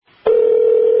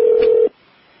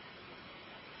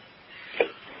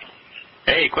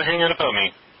quit hanging up on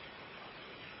me.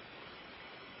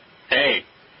 Hey.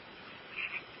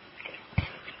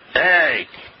 Hey.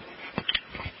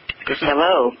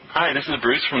 Hello. Hi, this is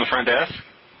Bruce from the front desk.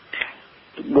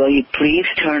 Will you please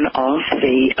turn off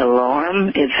the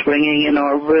alarm? It's ringing in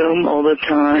our room all the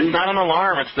time. It's not an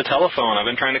alarm. It's the telephone. I've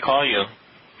been trying to call you.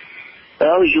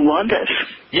 Oh, you want us?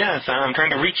 Yes, I'm trying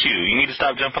to reach you. You need to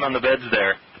stop jumping on the beds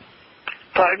there.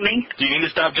 Pardon me? You need to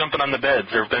stop jumping on the beds.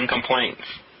 There have been complaints.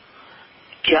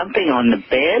 Jumping on the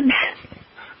beds?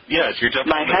 Yes, you're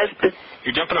jumping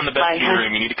you're jumping on the bed in your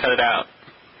room. You need to cut it out.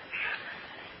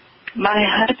 My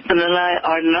husband and I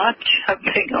are not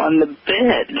jumping on the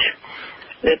bed.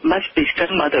 It must be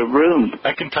some other room.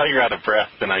 I can tell you're out of breath,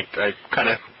 and I kind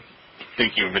of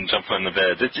think you've been jumping on the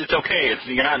beds. It's okay.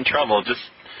 You're not in trouble. Just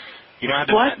you don't have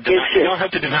to you don't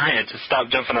have to deny it. Just stop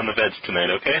jumping on the beds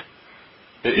tonight, okay?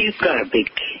 You've got to be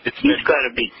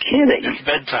kidding. It's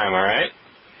bedtime, all right?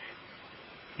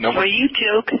 No. Are you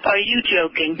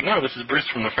joking? No, this is Bruce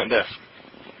from the front desk.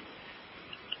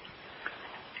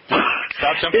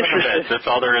 Stop jumping on the beds. That's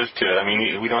all there is to it. I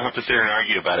mean, we don't have to sit here and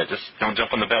argue about it. Just don't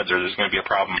jump on the beds or there's going to be a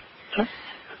problem.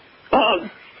 Oh,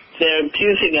 they're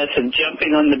accusing us of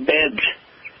jumping on the beds.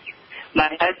 My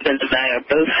husband and I are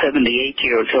both 78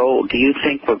 years old. Do you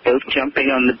think we're both jumping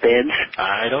on the beds?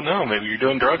 I don't know. Maybe you're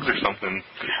doing drugs or something.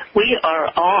 We are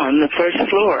on the first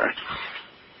floor.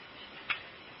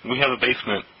 We have a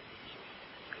basement.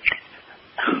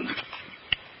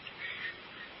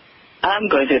 I'm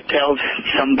going to tell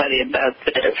somebody about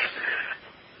this.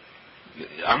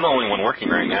 I'm the only one working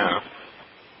right now.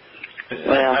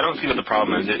 Well, I don't see what the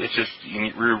problem is. It's just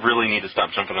we really need to stop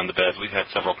jumping on the beds. We've had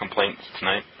several complaints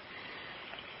tonight.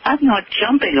 I'm not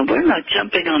jumping. We're not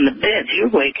jumping on the beds.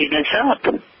 You're waking us up.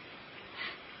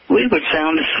 We were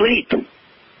sound asleep.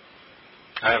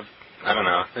 I don't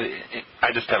know. I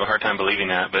just have a hard time believing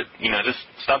that. But, just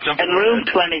stop jumping in room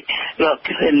 20. Look,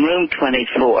 in room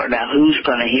 24. Now, who's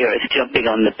going to hear us jumping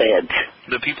on the beds?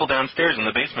 The people downstairs in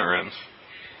the basement rooms.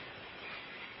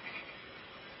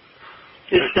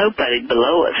 There's nobody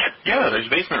below us. Yeah, there's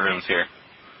basement rooms here.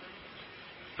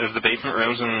 There's the basement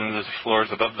rooms and there's floors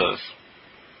above those.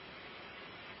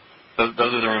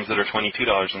 Those are the rooms that are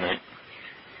 $22 a night.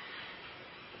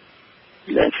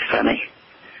 That's funny.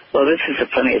 Well, this is the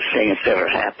funniest thing that's ever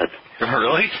happened.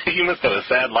 Really? You must have a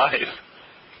sad life.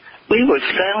 We were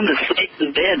sound asleep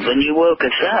in bed when you woke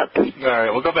us up. All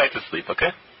right, we'll go back to sleep,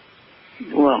 okay?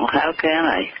 Well, how can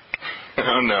I?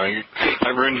 Oh, no. I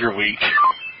ruined your week.